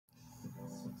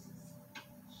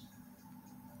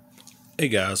Hey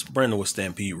guys, Brandon with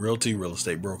Stampede Realty, Real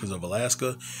Estate Brokers of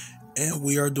Alaska, and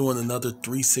we are doing another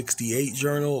 368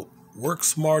 journal. Work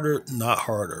smarter, not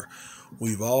harder.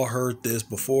 We've all heard this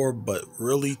before, but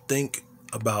really think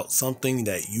about something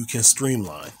that you can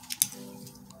streamline.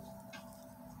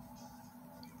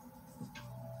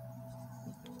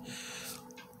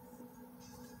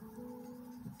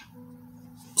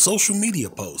 Social media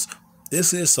posts.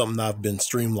 This is something I've been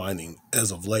streamlining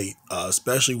as of late,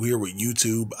 especially here with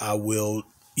YouTube. I will,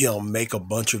 make a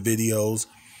bunch of videos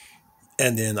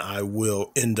and then I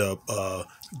will end up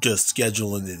just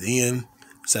scheduling it in.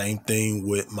 Same thing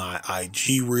with my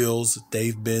IG reels.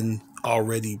 They've been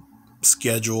already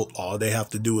scheduled. All they have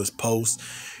to do is post.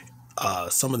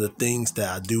 Some of the things that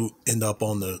I do end up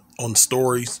on the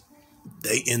stories,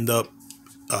 they end up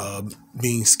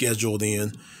being scheduled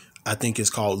in. I think it's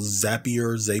called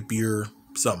Zapier,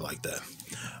 something like that.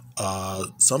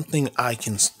 Something I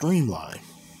can streamline.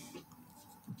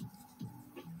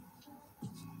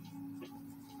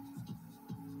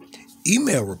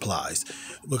 Email replies,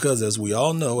 because as we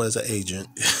all know as an agent,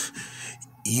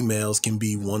 emails can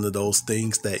be one of those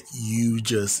things that you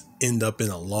just end up in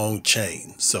a long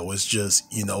chain. So it's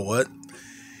just, you know what?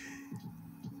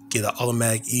 Get an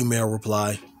automatic email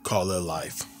reply, call it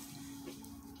life.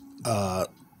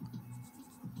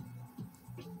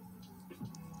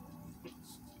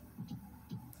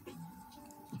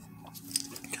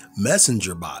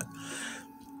 Messenger bot.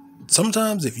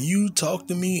 Sometimes if you talk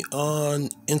to me on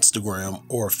Instagram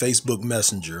or Facebook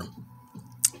Messenger,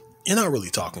 you're not really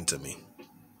talking to me.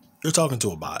 You're talking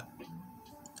to a bot.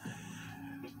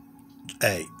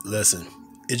 Hey, listen,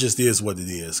 it just is what it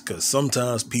is, because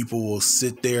sometimes people will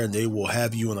sit there and they will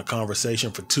have you in a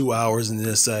conversation for 2 hours and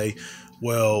then say,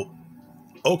 well,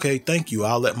 okay, thank you,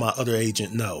 I'll let my other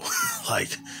agent know.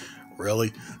 Like,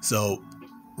 really? So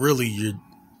really, you're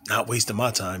not wasting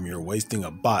my time, you're wasting a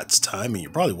bot's time, and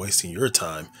you're probably wasting your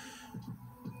time.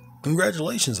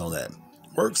 Congratulations on that.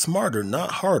 Work smarter,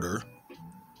 not harder.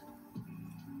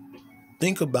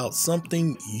 Think about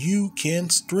something you can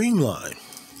streamline.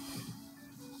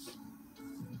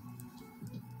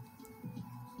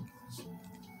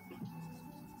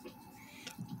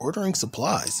 Ordering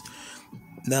supplies.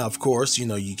 Now, of course,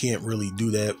 you can't really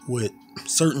do that with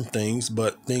certain things,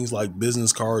 but things like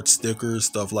business cards, stickers,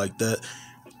 stuff like that,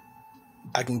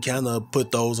 I can kind of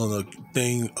put those on a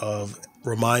thing of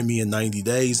remind me in 90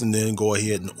 days and then go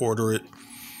ahead and order it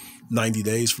 90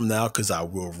 days from now, because I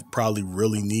will probably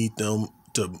really need them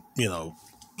to,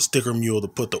 sticker mule to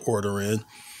put the order in.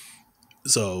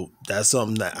 So that's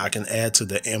something that I can add to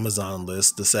the Amazon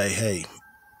list to say, hey,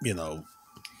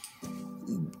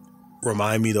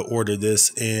 remind me to order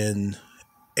this in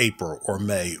April or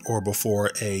May or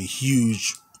before a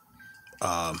huge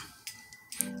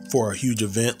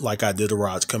event like I did a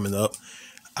Rod's coming up.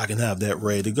 I can have that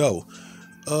ready to go.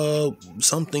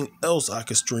 Something else I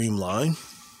could streamline.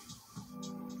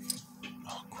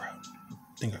 Oh crap,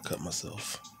 I think I cut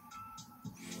myself.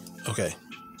 Okay,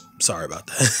 sorry about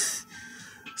that.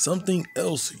 Something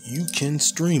else you can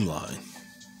streamline.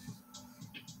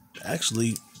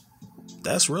 Actually,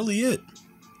 that's really it.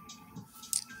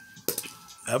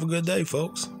 Have a good day,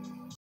 folks.